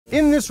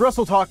In this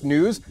WrestleTalk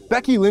news,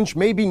 Becky Lynch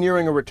may be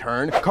nearing a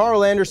return,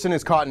 Karl Anderson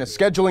is caught in a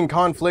scheduling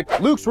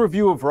conflict, Luke's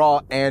review of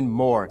Raw, and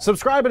more.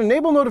 Subscribe and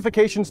enable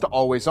notifications to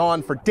always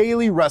on for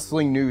daily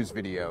wrestling news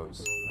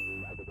videos.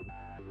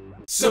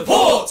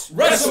 Support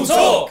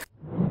WrestleTalk!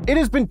 It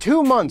has been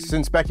 2 months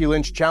since Becky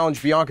Lynch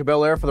challenged Bianca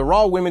Belair for the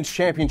Raw Women's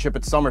Championship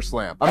at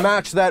SummerSlam, a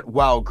match that,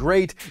 while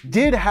great,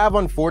 did have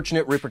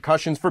unfortunate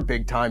repercussions for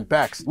big-time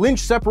Bex. Lynch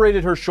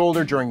separated her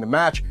shoulder during the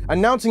match,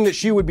 announcing that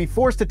she would be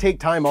forced to take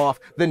time off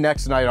the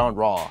next night on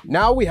Raw.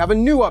 Now we have a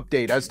new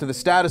update as to the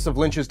status of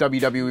Lynch's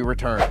WWE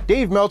return.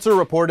 Dave Meltzer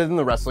reported in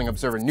the Wrestling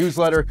Observer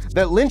newsletter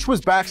that Lynch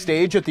was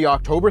backstage at the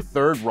October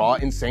 3rd Raw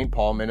in St.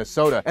 Paul,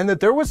 Minnesota, and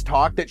that there was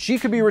talk that she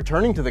could be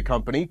returning to the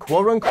company,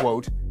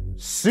 quote-unquote,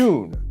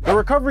 soon. The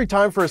recovery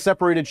time for a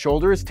separated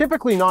shoulder is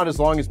typically not as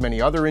long as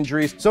many other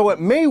injuries, so it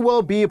may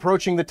well be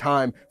approaching the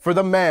time for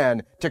the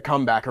man to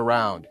come back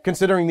around.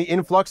 Considering the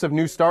influx of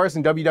new stars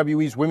in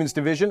WWE's women's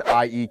division,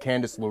 i.e.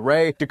 Candice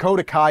LeRae,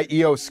 Dakota Kai,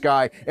 Io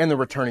Sky, and the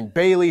returning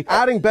Bayley,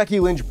 adding Becky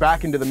Lynch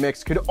back into the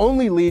mix could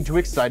only lead to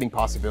exciting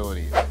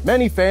possibilities.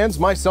 Many fans,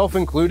 myself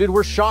included,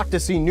 were shocked to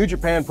see New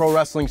Japan Pro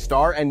Wrestling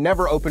star and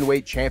never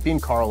openweight champion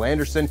Karl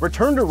Anderson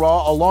return to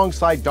Raw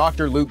alongside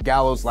Dr. Luke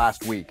Gallows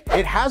last week.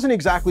 It hasn't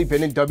exactly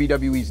been in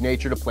WWE's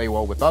nature to play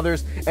well with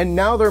others, and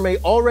now there may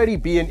already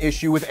be an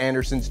issue with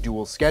Anderson's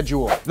dual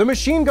schedule. The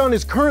Machine Gun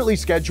is currently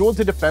scheduled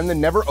to defend the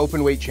Never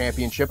Openweight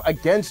Championship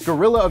against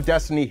Gorilla of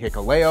Destiny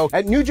Hikuleo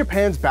at New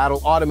Japan's Battle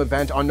Autumn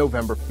event on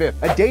November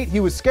 5th, a date he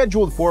was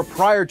scheduled for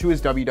prior to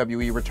his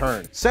WWE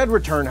return. Said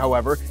return,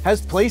 however,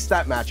 has placed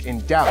that match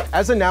in doubt.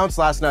 As announced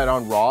last night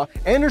on Raw,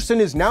 Anderson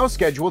is now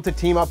scheduled to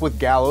team up with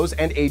Gallows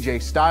and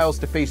AJ Styles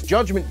to face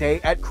Judgment Day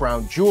at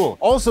Crown Jewel,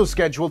 also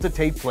scheduled to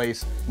take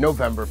place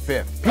November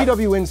 5th.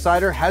 PW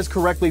Insider has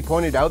correctly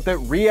pointed out that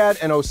Riyadh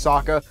and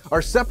Osaka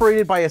are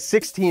separated by a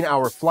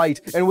 16-hour flight,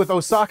 and with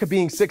Osaka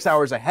being 6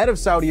 hours ahead of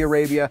Saudi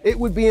Arabia, it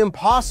would be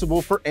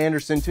impossible for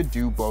Anderson to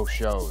do both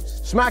shows.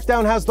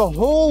 SmackDown has the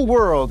whole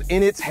world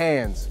in its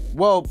hands.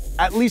 Well,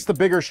 at least the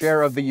bigger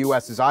share of the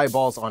US's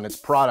eyeballs on its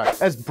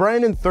product, as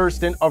Brandon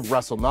Thurston of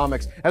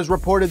WrestleNomics has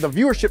reported the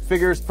viewership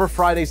figures for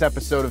Friday's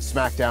episode of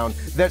SmackDown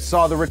that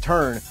saw the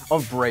return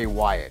of Bray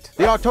Wyatt.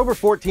 The October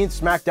 14th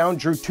SmackDown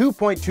drew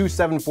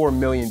 2.274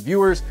 million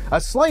viewers,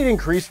 a slight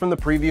increase from the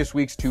previous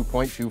week's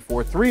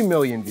 2.243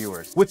 million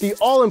viewers, with the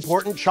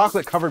all-important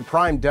chocolate-covered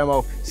Prime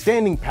demo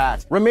standing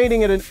pat,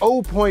 remaining at an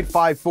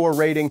 0.54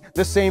 rating,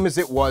 the same as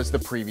it was the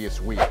previous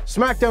week.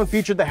 SmackDown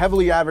featured the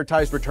heavily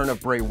advertised return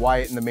of Bray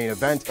Wyatt in the main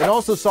event, and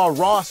also saw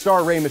Raw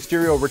star Rey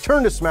Mysterio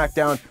return to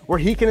SmackDown, where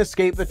he can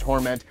escape the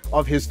torment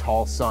of his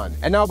tall son.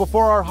 And now,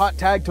 before our hot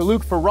tag to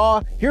Luke for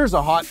Raw, here's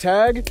a hot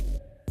tag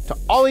to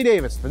Ollie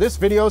Davis for this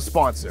video's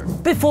sponsor.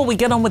 Before we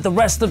get on with the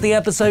rest of the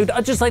episode,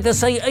 I'd just like to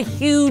say a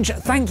huge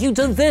thank you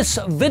to this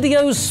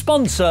video's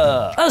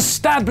sponsor,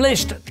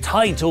 Established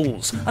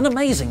Titles, an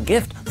amazing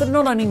gift that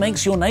not only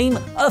makes your name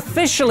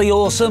officially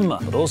awesome,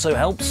 but also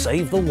helps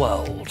save the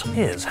world.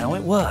 Here's how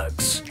it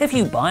works. If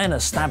you buy an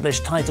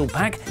Established Title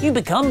pack, you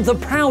become the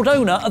proud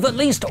owner of at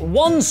least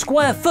 1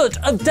 square foot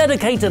of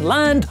dedicated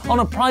land on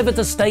a private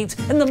estate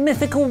in the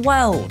mythical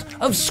world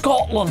of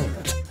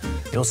Scotland.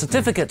 Your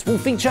certificate will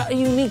feature a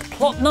unique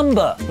plot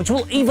number, which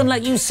will even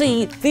let you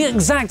see the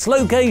exact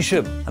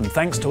location. And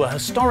thanks to a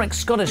historic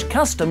Scottish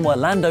custom where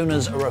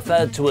landowners are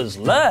referred to as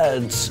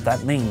lairds,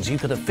 that means you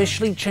could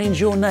officially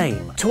change your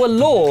name to a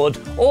lord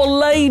or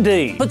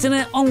lady, putting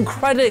it on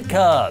credit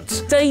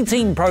cards,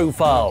 dating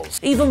profiles,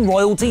 even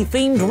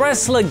royalty-themed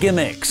wrestler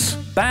gimmicks.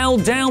 Bow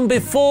down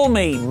before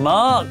me,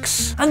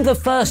 Marks. And the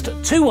first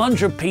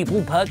 200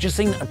 people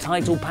purchasing a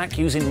title pack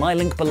using my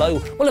link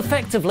below will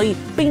effectively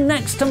be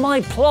next to my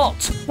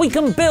plot. We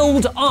can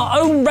build our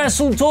own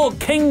WrestleTalk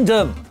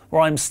kingdom,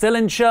 where I'm still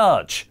in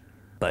charge.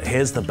 But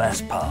here's the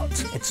best part.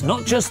 It's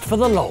not just for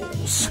the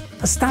lols.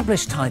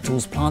 Established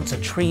Titles plants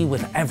a tree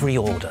with every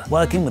order,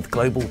 working with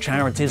global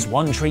charities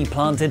One Tree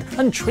Planted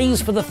and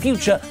Trees for the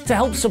Future to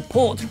help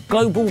support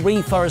global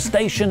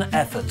reforestation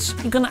efforts.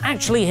 You can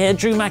actually hear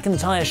Drew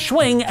McIntyre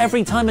swing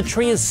every time a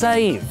tree is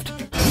saved.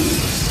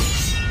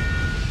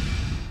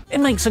 It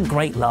makes a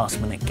great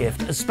last-minute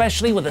gift,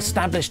 especially with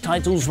Established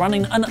Titles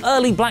running an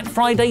early Black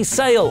Friday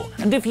sale.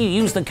 And if you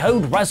use the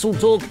code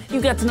WrestleTalk,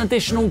 you get an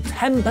additional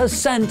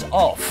 10%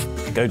 off.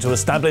 Go to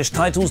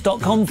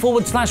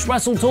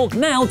establishedtitles.com/WrestleTalk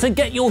now to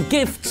get your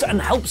gifts and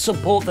help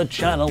support the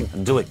channel.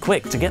 And do it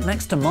quick to get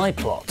next to my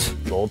plot,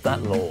 Lord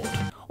that Lord.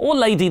 Or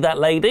Lady that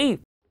Lady.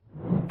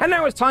 And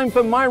now it's time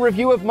for my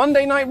review of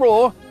Monday Night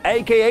Raw,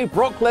 aka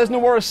Brock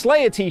Lesnar wore a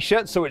Slayer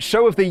t-shirt, so it's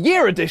Show of the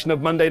Year edition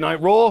of Monday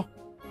Night Raw.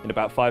 In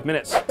about 5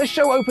 minutes. The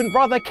show opened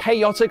rather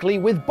chaotically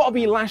with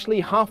Bobby Lashley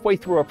halfway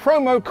through a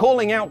promo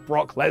calling out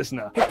Brock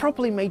Lesnar. It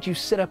probably made you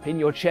sit up in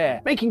your chair,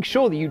 making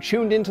sure that you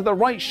tuned into the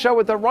right show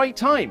at the right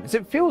time, as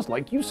it feels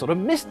like you sort of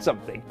missed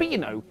something. But you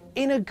know,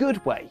 in a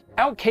good way.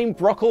 Out came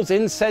Brockles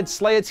in said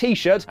Slayer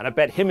t-shirt, and I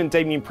bet him and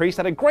Damian Priest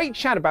had a great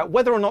chat about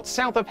whether or not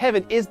South of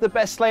Heaven is the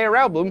best Slayer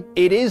album.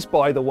 It is,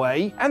 by the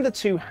way. And the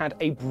two had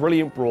a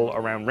brilliant brawl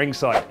around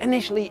ringside.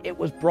 Initially, it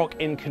was Brock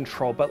in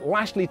control, but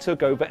Lashley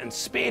took over and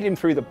speared him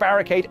through the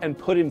barricade and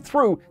put him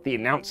through the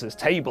announcer's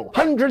table.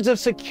 Hundreds of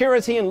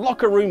security and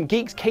locker room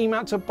geeks came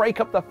out to break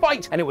up the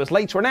fight, and it was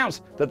later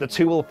announced that the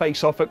two will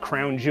face off at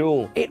Crown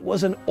Jewel. It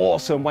was an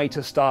awesome way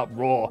to start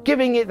Raw,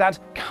 giving it that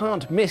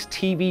can't miss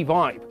TV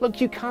vibe.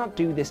 Look, you can't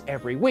do this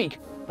every week,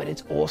 but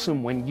it's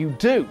awesome when you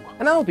do.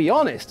 And I'll be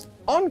honest,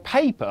 on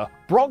paper,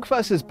 Brock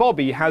versus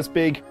Bobby has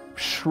big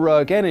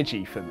shrug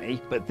energy for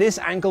me, but this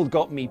angle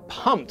got me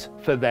pumped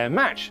for their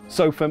match.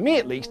 So for me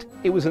at least,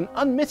 it was an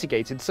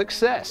unmitigated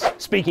success.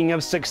 Speaking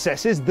of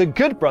successes, the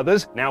Good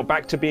Brothers, now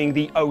back to being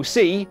the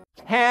OC,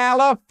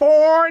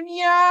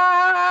 California!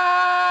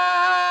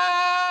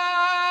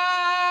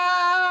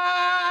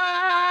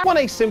 won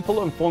a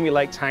simple and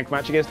formulaic tag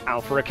match against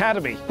Alpha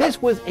Academy.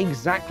 This was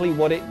exactly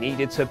what it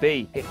needed to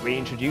be. It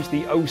reintroduced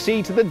the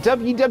OC to the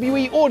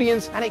WWE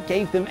audience, and it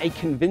gave them a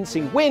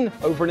convincing win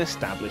over an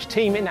established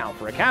team in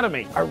Alpha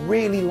Academy. I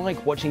really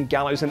like watching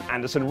Gallows and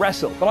Anderson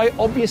wrestle, but I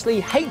obviously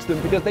hate them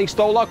because they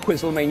stole our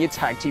Quizlemania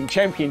Tag Team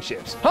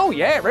Championships. Oh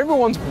yeah,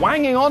 everyone's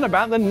wanging on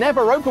about the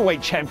Never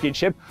Openweight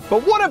Championship,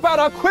 but what about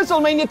our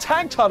Quizlemania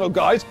Tag Title,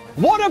 guys?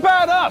 What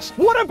about us?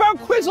 What about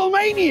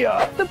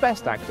Quizlemania? The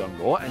best act on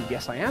Raw, and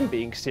yes, I am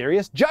being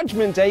serious,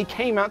 Judgment Day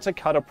came out to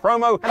cut a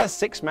promo, and a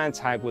 6-man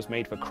tag was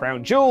made for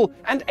Crown Jewel,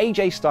 and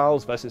AJ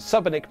Styles vs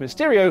Subinic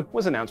Mysterio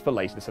was announced for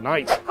later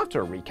tonight.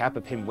 After a recap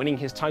of him winning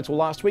his title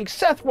last week,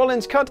 Seth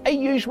Rollins cut a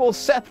usual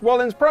Seth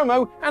Rollins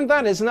promo, and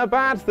that isn't a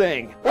bad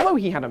thing. Although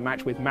he had a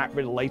match with Matt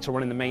Riddle later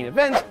on in the main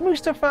event,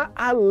 Mustafa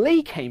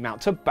Ali came out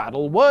to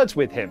battle words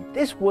with him.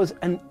 This was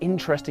an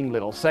interesting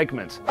little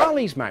segment.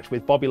 Ali's match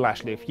with Bobby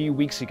Lashley a few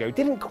weeks ago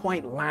didn't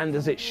quite land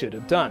as it should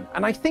have done,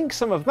 and I think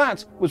some of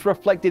that was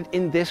reflected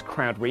in this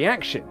crowd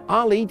reaction.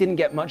 Ali didn't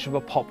get much of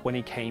a pop when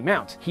he came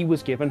out. He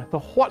was given the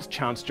what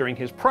chance during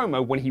his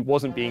promo when he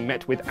wasn't being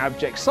met with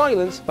abject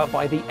silence, but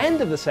by the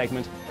end of the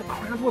segment, the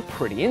crowd were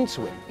pretty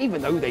into him.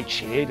 Even though they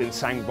cheered and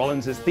sang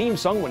Rollins' theme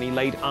song when he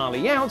laid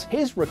Ali out,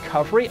 his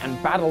recovery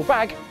and battle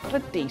back got a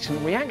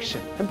decent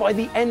reaction. And by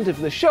the end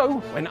of the show,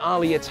 when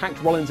Ali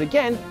attacked Rollins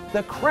again,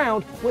 the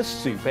crowd was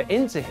super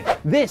into him.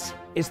 This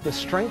is the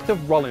strength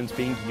of Rollins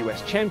being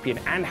US champion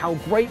and how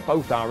great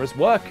both are as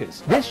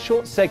workers. This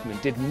short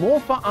segment did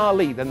more for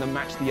Ali than the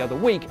match the other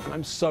week, and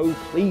I'm so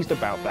pleased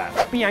about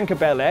that. Bianca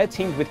Belair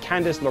teamed with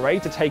Candice LeRae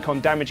to take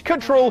on Damage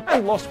Control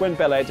and lost when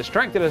Belair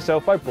distracted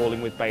herself by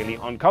brawling with Bayley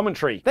on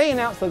commentary. They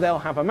announced that they'll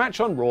have a match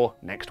on Raw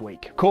next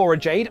week. Cora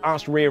Jade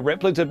asked Rhea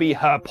Ripley to be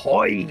her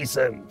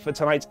poison for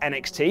tonight's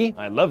NXT.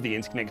 I love the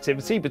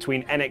interconnectivity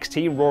between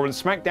NXT, Raw and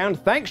SmackDown,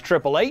 thanks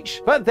Triple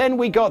H. But then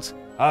we got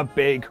a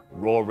big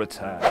Raw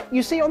return.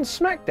 You see, on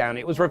SmackDown,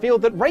 it was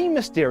revealed that Rey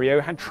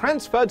Mysterio had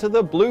transferred to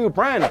the blue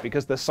brand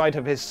because the sight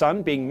of his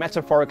son being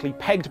metaphorically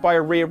pegged by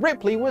a Rhea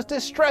Ripley was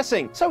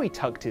distressing. So he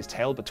tucked his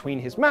tail between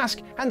his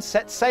mask and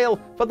set sail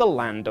for the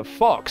land of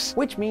Fox,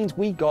 which means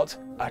we got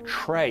a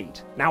trade.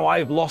 Now,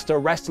 I've lost a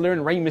wrestler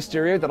in Rey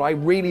Mysterio that I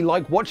really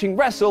like watching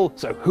wrestle,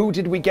 so who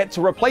did we get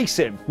to replace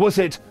him? Was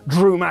it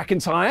Drew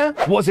McIntyre?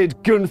 Was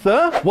it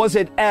Gunther? Was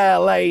it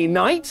LA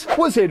Knight?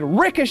 Was it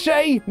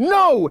Ricochet?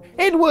 No,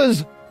 it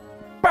was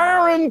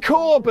Baron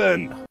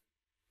Corbin!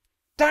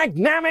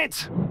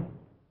 Dagnammit!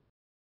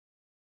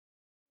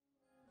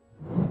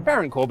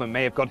 Baron Corbin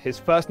may have got his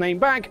first name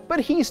back, but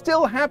he's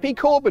still Happy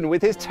Corbin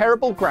with his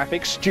terrible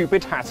graphic,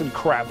 stupid hat and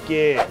crap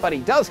gear. But he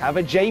does have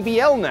a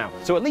JBL now,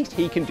 so at least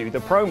he can do the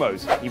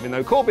promos, even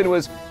though Corbin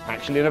was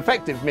actually an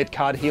effective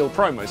mid-card heel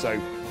promo, so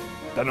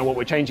don't know what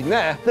we're changing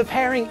there. The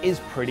pairing is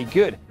pretty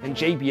good, and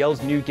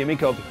JBL's new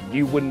gimmick of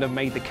 "you wouldn't have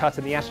made the cut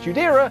in the Attitude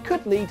Era"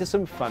 could lead to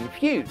some fun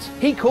feuds.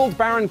 He called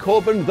Baron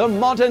Corbin the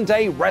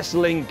modern-day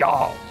wrestling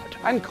god,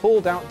 and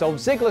called out Dolph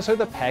Ziggler so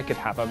the pair could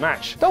have a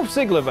match. Dolph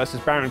Ziggler versus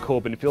Baron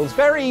Corbin feels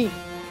very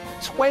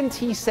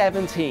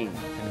 2017,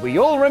 and we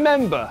all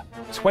remember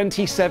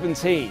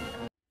 2017.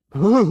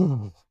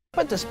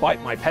 But despite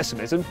my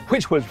pessimism,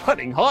 which was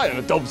running high on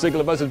a Dolph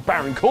Ziggler vs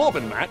Baron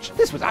Corbin match,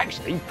 this was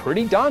actually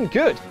pretty darn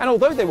good. And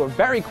although they were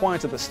very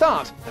quiet at the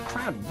start, the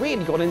crowd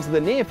really got into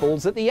the near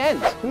falls at the end.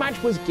 The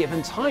match was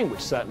given time, which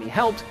certainly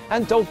helped,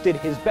 and Dolph did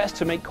his best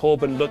to make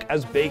Corbin look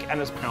as big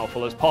and as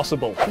powerful as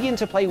possible. The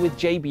interplay with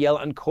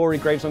JBL and Corey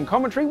Graves on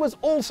commentary was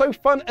also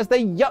fun as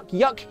they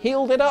yuck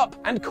healed it up,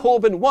 and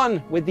Corbin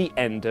won with the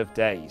end of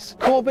days.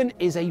 Corbin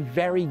is a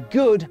very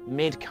good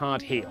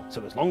mid-card heel,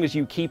 so as long as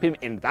you keep him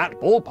in that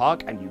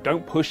ballpark and you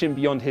don't push him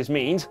beyond his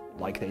means,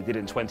 like they did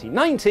in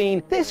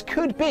 2019, this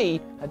could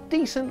be a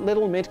decent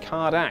little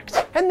mid-card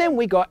act. And then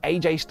we got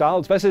AJ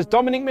Styles versus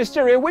Dominic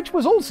Mysterio, which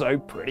was also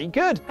pretty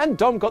good. And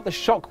Dom got the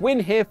shock win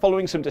here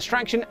following some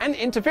distraction and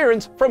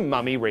interference from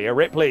Mummy Rhea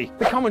Ripley.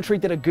 The commentary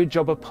did a good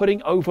job of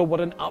putting over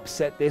what an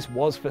upset this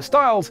was for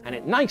Styles, and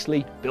it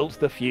nicely built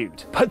the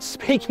feud. But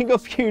speaking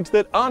of feuds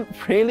that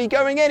aren't really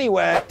going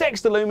anywhere,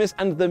 Dexter Lumis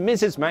and The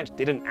Miz's match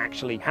didn't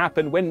actually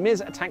happen when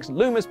Miz attacks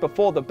Lumis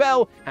before the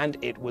bell, and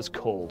it was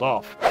called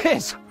off.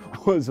 This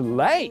was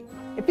lame.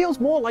 It feels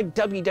more like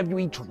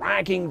WWE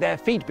dragging their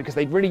feet because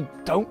they really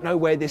don't know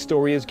where this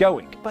story is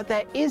going. But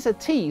there is a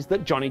tease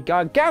that Johnny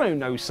Gargano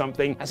knows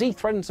something, as he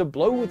threatens to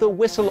blow the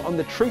whistle on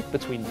the truth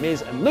between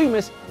Miz and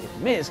Lumis if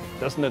Miz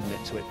doesn't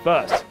admit to it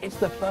first. It's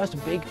the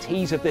first big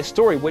tease of this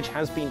story, which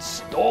has been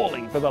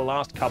stalling for the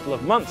last couple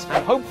of months,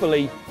 and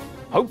hopefully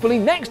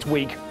next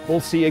week we'll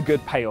see a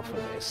good payoff for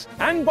this.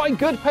 And by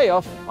good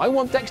payoff, I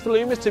want Dexter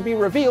Lumis to be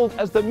revealed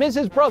as The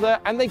Miz's brother,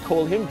 and they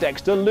call him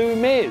Dexter Lou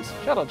Miz.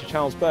 Shout out to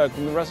Charles Berg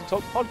from the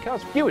WrestleTalk podcast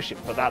viewership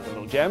for that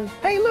little gem.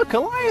 Hey look,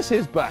 Elias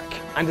is back!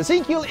 And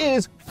Ezekiel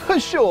is, for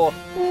sure,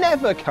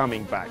 never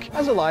coming back.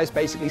 As Elias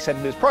basically said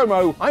in his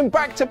promo, I'm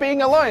back to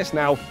being Elias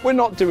now. We're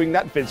not doing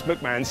that Vince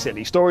McMahon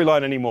silly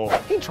storyline anymore.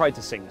 He tried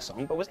to sing the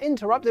song, but was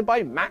interrupted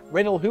by Matt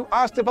Riddle, who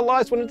asked if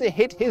Elias wanted to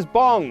hit his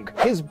bong.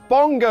 His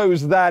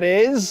bongos, that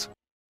is.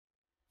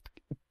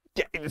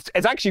 Yeah,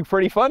 it's actually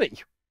pretty funny.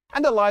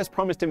 And Elias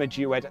promised him a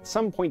duet at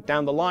some point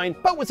down the line,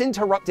 but was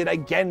interrupted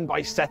again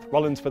by Seth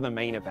Rollins for the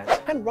main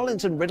event. And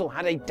Rollins and Riddle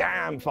had a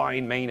damn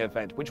fine main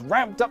event, which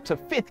ramped up to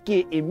 5th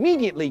gear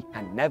immediately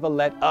and never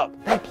let up.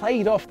 They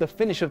played off the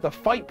finish of the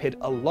fight pit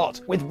a lot,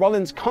 with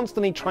Rollins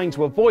constantly trying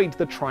to avoid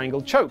the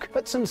triangle choke,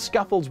 but some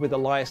scuffles with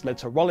Elias led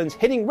to Rollins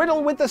hitting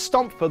Riddle with the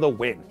stomp for the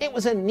win. It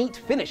was a neat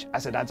finish,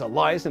 as it adds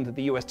Elias into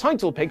the US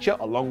title picture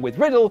along with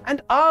Riddle,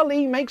 and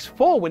Ali makes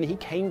 4 when he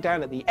came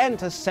down at the end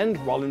to send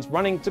Rollins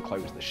running to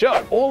close the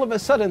show. All of a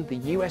sudden, the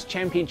US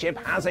Championship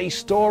has a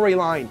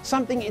storyline,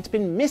 something it's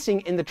been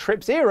missing in the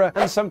Trips era,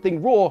 and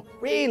something Raw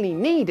really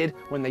needed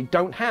when they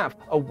don't have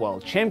a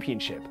World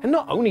Championship. And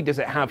not only does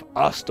it have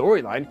a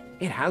storyline,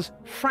 it has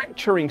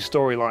fracturing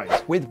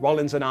storylines, with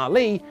Rollins and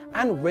Ali,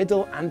 and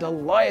Riddle and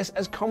Elias,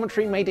 as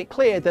commentary made it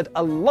clear that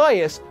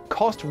Elias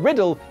cost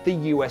Riddle the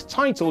US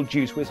title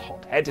due to his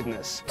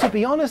hot-headedness. To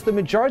be honest, the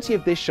majority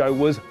of this show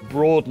was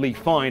broadly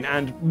fine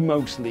and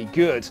mostly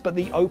good, but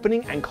the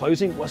opening and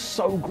closing was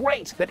so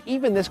great that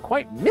even this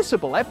quite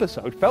missable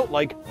episode felt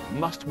like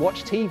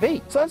must-watch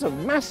TV. So that's a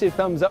massive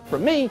thumbs up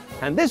from me,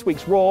 and this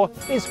week's Raw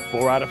is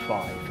 4 out of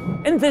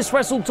 5. In this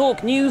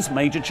WrestleTalk news,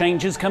 major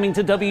changes coming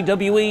to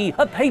WWE,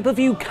 a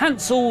pay-per-view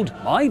cancelled,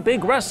 my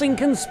big wrestling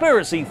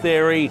conspiracy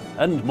theory,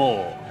 and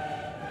more.